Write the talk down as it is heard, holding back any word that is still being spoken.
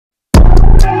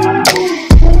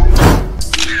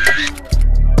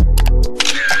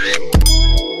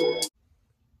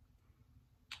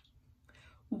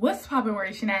poppin'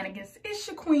 word shenanigans? It's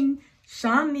your queen,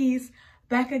 Shonycee,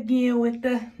 back again with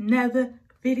another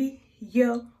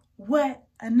video. What?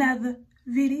 Another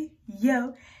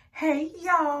video. Hey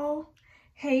y'all,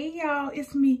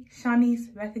 it's me,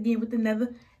 Shonycee, back again with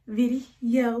another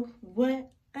video.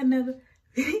 What? Another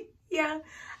video.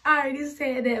 I already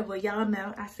said that, but y'all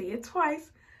know I say it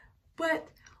twice. But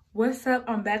what's up?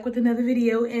 I'm back with another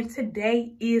video, and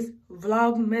today is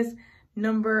Vlogmas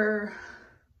number,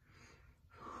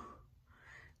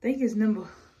 I think it's number,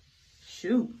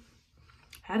 shoot,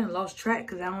 I done lost track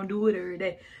because I don't do it every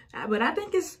day. But I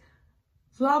think it's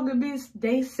Vlogmas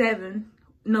day 7,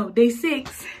 no, day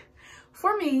 6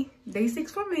 for me. Day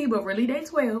 6 for me, but really day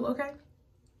 12, okay?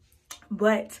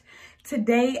 But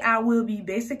today I will be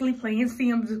basically playing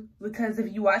Sims because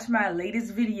if you watch my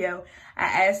latest video, I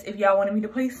asked if y'all wanted me to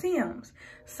play Sims.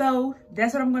 So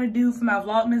that's what I'm going to do for my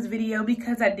Vlogmas video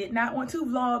because I did not want to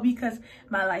vlog because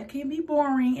my life can be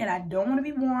boring and I don't want to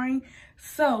be boring.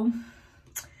 So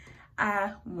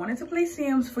I wanted to play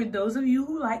Sims. For those of you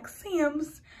who like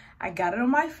Sims, I got it on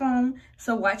my phone,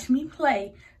 so watch me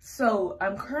play. So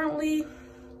I'm currently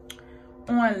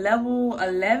on level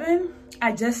 11.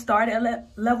 I just started at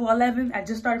level 11. I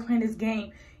just started playing this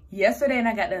game yesterday and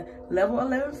I got to level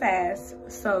 11 fast.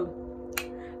 So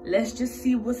let's just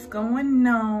see what's going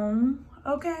on,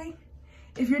 okay?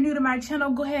 If you're new to my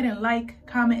channel, go ahead and like,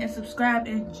 comment, and subscribe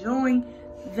and join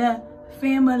the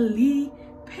family,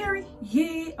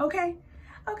 period, okay?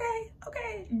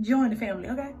 Okay, join the family,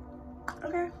 okay?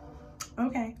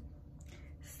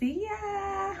 See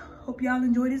ya. Hope y'all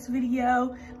enjoy this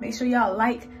video. Make sure y'all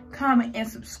like, comment, and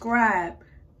subscribe,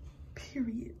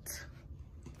 period.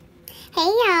 Hey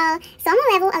y'all, so I'm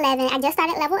on level 11. I just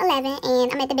started level 11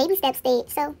 and I'm at the baby step stage.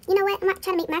 So you know what, I'm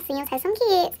trying to make my Sims have some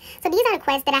kids. So these are the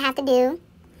quests that I have to do.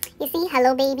 You see,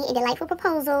 hello baby, a delightful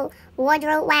proposal,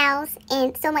 wardrobe wows,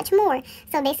 and so much more.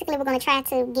 So basically we're going to try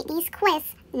to get these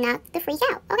quests knocked the freak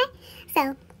out, okay?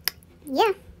 So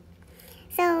yeah,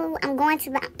 so I'm about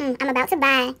to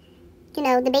buy, you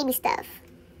know, the baby stuff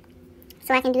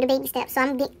so I can do the baby steps. So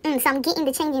I'm getting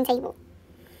the changing table.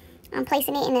 I'm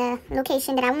placing it in a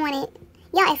location that I wanted.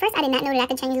 Y'all, at first I did not know that I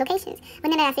could change locations. But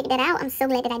now that I figured that out, I'm so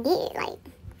glad that I did. Like,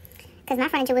 because my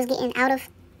furniture was getting out of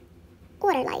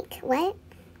order. Like, what?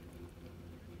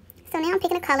 So now I'm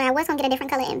picking a color. I was going to get a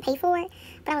different color and pay for it.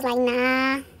 But I was like,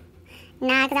 nah,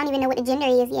 because I don't even know what the gender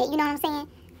is yet. You know what I'm saying?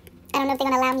 I don't know if they're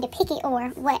going to allow me to pick it or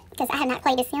what. Because I have not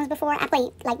played The Sims before. I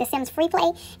played, like, The Sims Free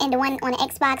Play and the one on the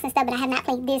Xbox and stuff. But I have not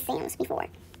played this Sims before.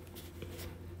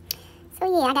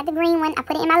 So yeah, I got the green one. I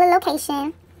put it in my little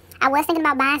location. I was thinking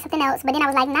about buying something else, but then I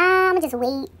was like, nah, I'm gonna just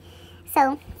wait. So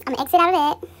I'm gonna exit out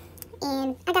of that.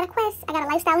 And I got a quest. I got a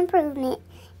lifestyle improvement,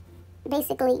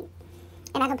 basically.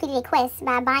 And I completed a quest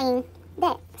by buying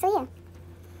that. So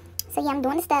yeah, I'm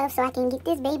doing the stuff so I can get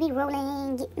this baby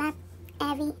rolling, get my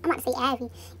Abby, I'm about to say Abby,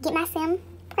 get my Sim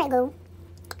preggo.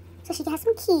 So she can have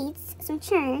some kids, some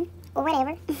churn, or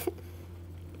whatever.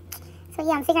 So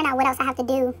yeah, I'm figuring out what else I have to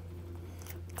do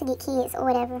to get kids or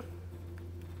whatever.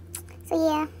 So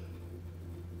yeah,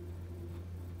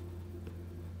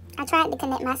 I tried to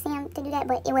connect my Sim to do that,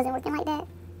 but it wasn't working like that.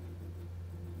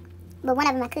 But one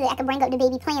of them I could bring up the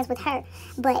baby plans with her,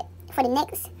 but for the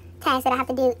next task that I have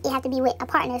to do, it have to be with a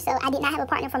partner. So I did not have a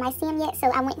partner for my Sim yet, so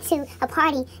I went to a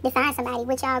party to find somebody,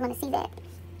 which y'all are going to see that.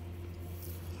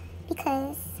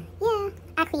 Because yeah,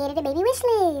 I created a baby wish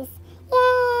list.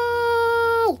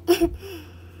 Yay!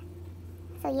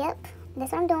 So yep,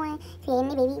 that's what I'm doing, creating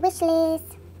the baby wish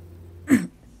list.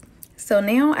 So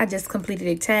now I just completed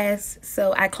a task.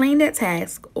 So I claimed that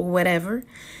task or whatever.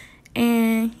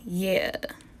 And yeah.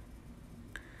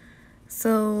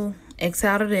 So X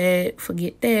out of that,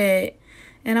 forget that.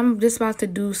 And I'm just about to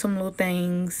do some little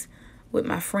things with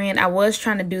my friend. I was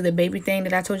trying to do the baby thing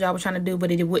that I told you I was trying to do,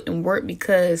 but it wouldn't work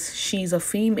because she's a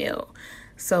female.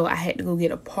 So I had to go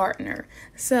get a partner.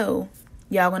 So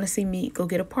y'all gonna see me go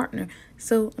get a partner.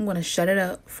 So I'm gonna shut it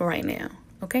up for right now.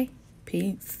 Okay?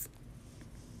 Peace.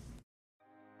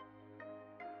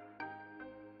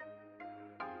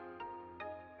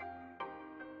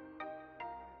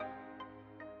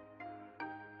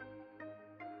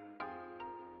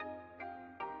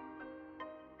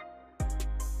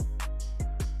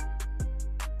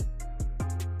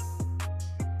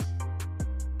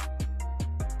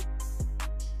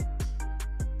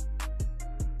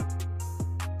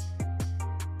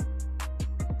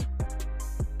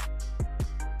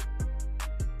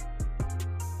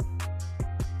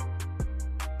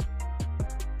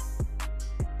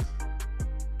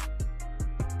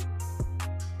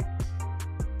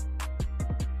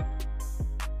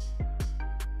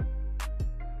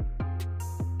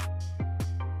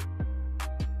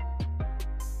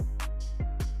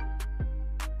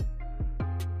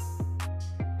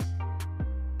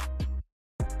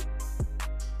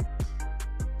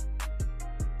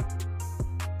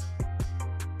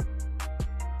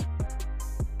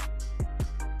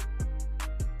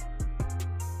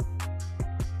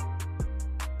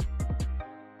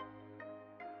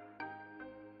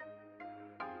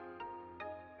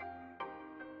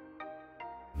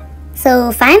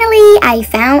 So finally, I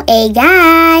found a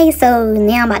guy. So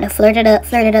now I'm about to flirt it up,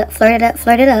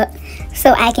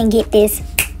 so I can get this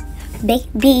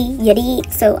baby, you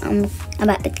dig? So I'm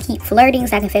about to keep flirting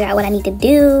so I can figure out what I need to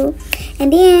do,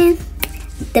 and then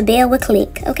the bell will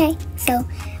click. Okay, so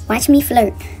watch me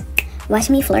flirt.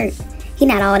 He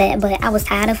not all that, but I was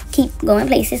tired of keep going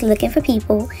places looking for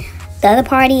people. The other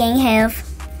party ain't have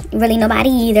really nobody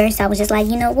either, so I was just like,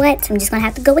 you know what, I'm just gonna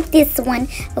have to go with this one.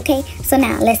 Okay, so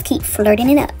now let's keep flirting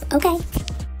it up. Okay.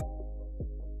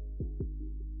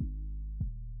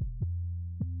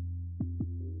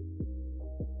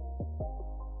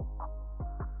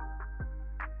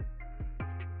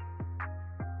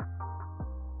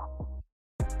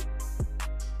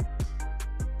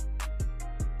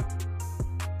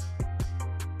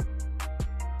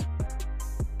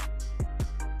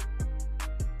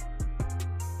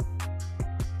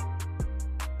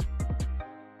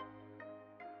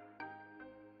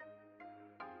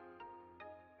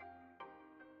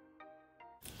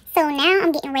 So now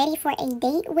I'm getting ready for a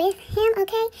date with him,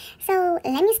 okay? So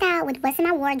let me start with what's in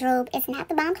my wardrobe. It's not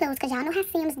the bomb clothes, because y'all know how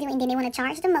Sims do, and then they want to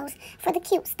charge the most for the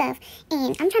cute stuff.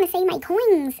 And I'm trying to save my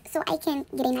coins so I can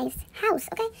get a nice house,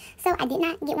 okay? So I did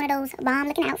not get one of those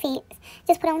bomb-looking outfits.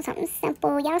 Just put on something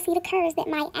simple. Y'all see the curves that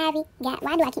my Abby got.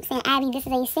 Why do I keep saying Abby? This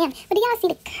is a Sim. But do y'all see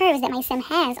the curves that my Sim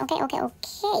has? Okay.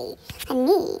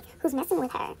 Honey, who's messing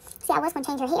with her? See, I was going to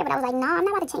change her hair, but I was like, no, I'm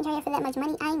not about to change her hair for that much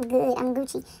money. I'm good. I'm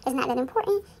Gucci. It's not that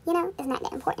important. You know, it's not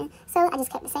that important. So I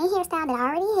just kept the same hairstyle that I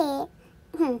already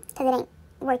had, because it ain't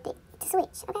worth it to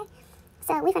switch, okay?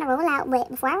 So we're going to roll out, but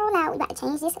before I roll out, we about to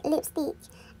change this lipstick,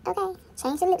 okay?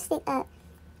 Change the lipstick up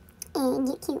and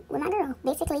get cute with my girl,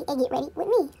 basically, and get ready with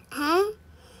me, huh?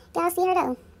 Y'all see her,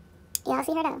 though?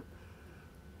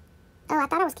 Oh, I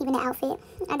thought I was keeping the outfit.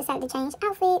 I decided to change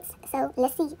outfits, so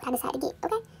let's see what I decide to get,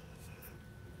 okay?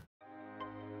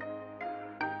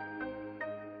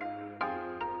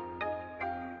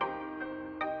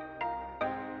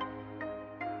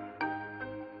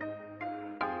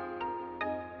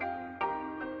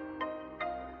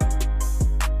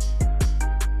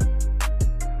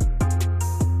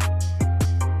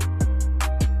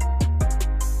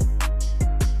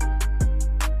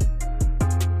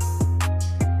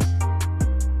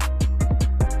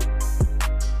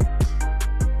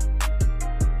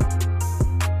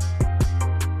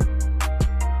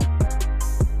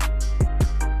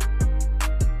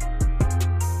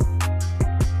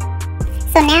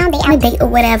 So now they on a date or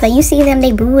whatever. You see them,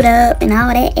 they booed up and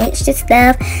all that extra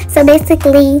stuff. So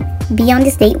basically, be on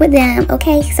this date with them,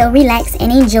 okay? So relax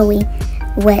and enjoy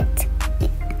what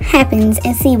happens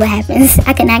and see what happens.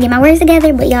 I cannot get my words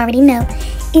together, but you already know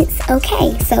it's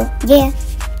okay. So yeah.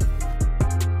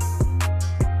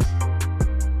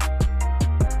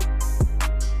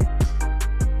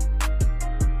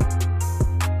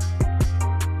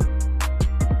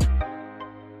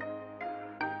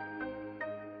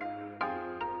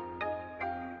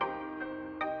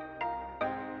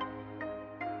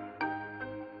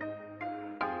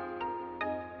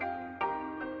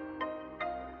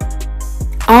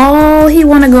 Oh, he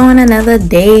want to go on another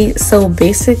date. So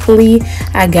basically,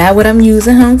 I got what I'm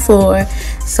using him for.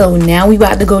 So now we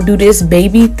about to go do this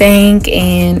baby thing,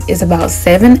 and it's about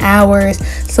 7 hours.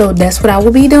 So that's what I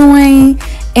will be doing,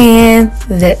 and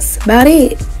that's about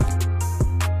it.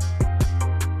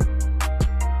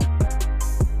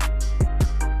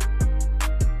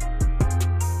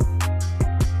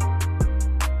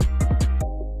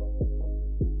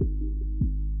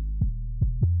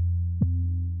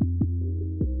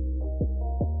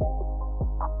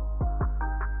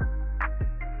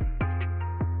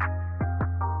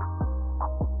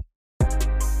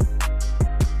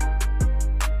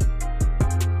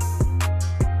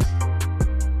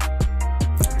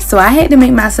 So I had to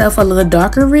make myself a little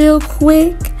darker real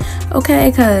quick, okay,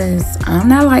 because I'm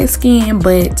not light skinned.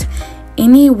 But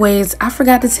anyways, I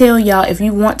forgot to tell y'all, if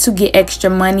you want to get extra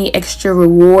money, extra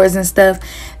rewards and stuff,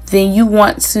 then you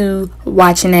want to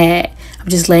watch an ad. I'm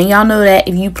just letting y'all know that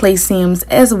if you play Sims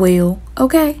as well,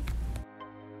 okay?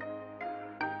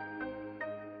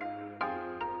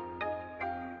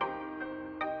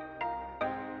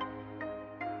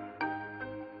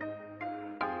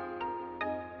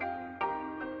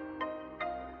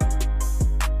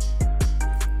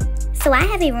 So I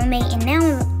have a roommate, and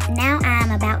now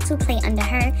I'm about to play under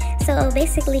her. So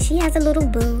basically, she has a little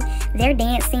boo. They're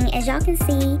dancing. As y'all can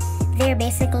see, they're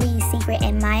basically secret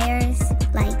admirers.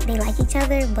 Like, they like each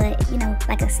other, but, you know,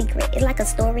 like a secret. It's like a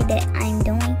story that I'm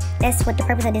doing. That's what the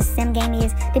purpose of this sim game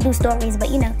is, to do stories, but,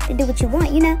 you know, to do what you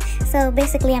want, you know? So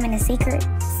basically, I'm in a secret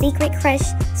crush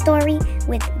story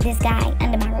with this guy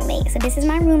under my roommate. So this is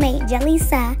my roommate,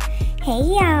 Jelisa. Hey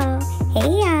y'all.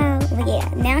 But yeah,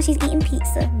 now she's eating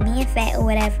pizza, being fat or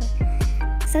whatever.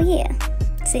 So yeah,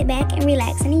 sit back and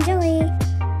relax and enjoy.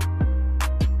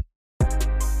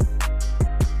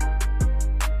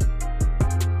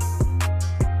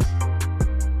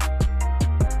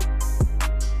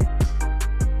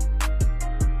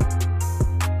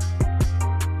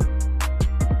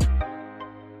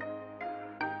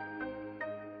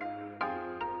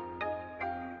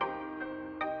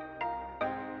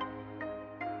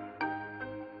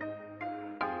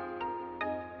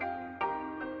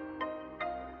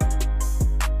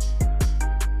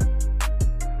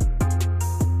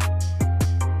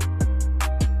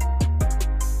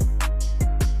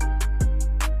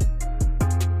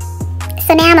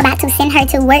 So now I'm about to send her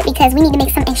to work because we need to make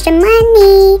some extra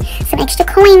money, some extra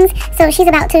coins. So she's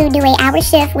about to do an hour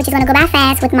shift, which is going to go by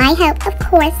fast with my help, of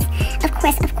course.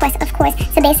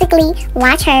 So basically,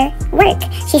 watch her work.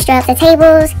 She strips the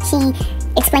tables, she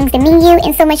explains the menu,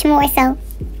 and so much more. So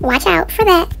watch out for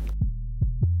that.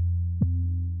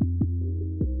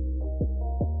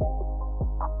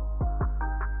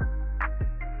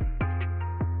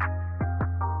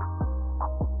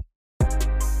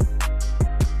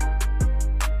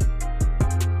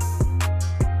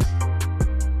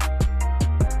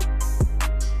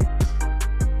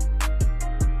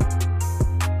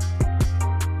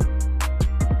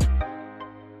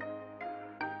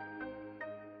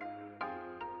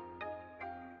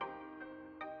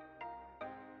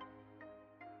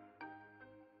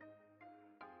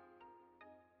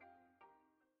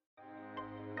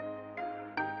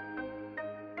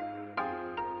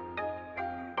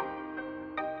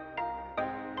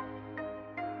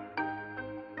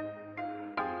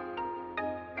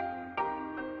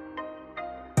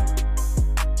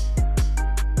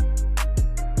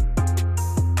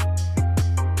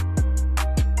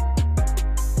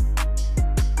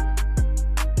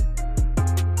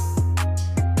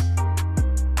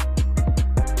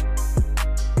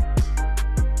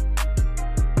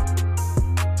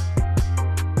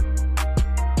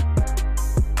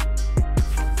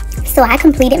 So I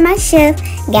completed my shift,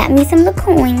 got me some of the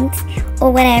coins or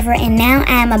whatever, and now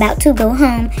I'm about to go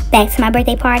home back to my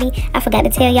birthday party. I forgot to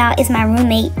tell y'all, it's my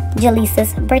roommate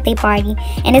Jaleesa's birthday party,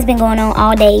 and it's been going on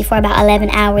all day for about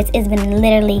 11 hours. It's been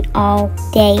literally all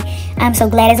day. I'm so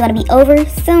glad it's going to be over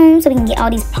soon so we can get all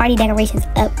these party decorations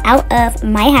up out of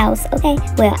my house, okay?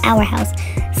 Well, our house.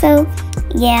 So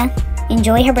yeah,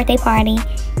 enjoy her birthday party.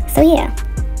 So yeah.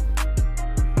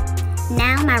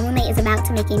 Now my roommate is about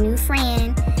to make a new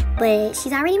friend, but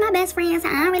she's already my best friend, so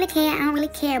I don't really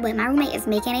care, but my roommate is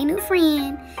making a new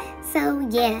friend. So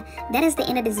yeah, that is the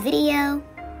end of this video,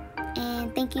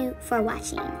 and thank you for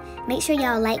watching. Make sure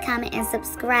y'all like, comment, and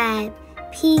subscribe.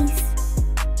 Peace.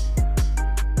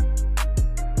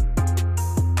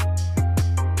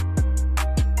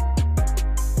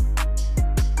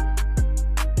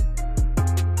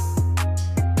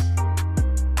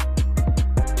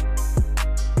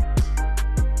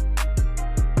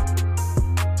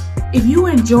 If you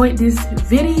enjoyed this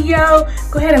video,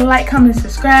 go ahead and like, comment, and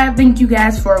subscribe. Thank you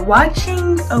guys for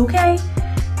watching, okay?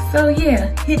 So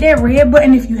yeah, hit that red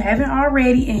button if you haven't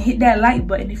already, and hit that like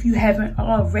button if you haven't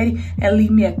already, and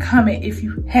leave me a comment if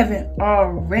you haven't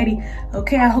already,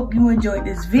 okay? I hope you enjoyed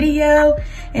this video,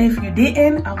 and if you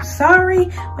didn't, I'm sorry.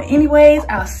 But anyways,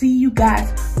 I'll see you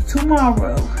guys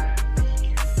tomorrow.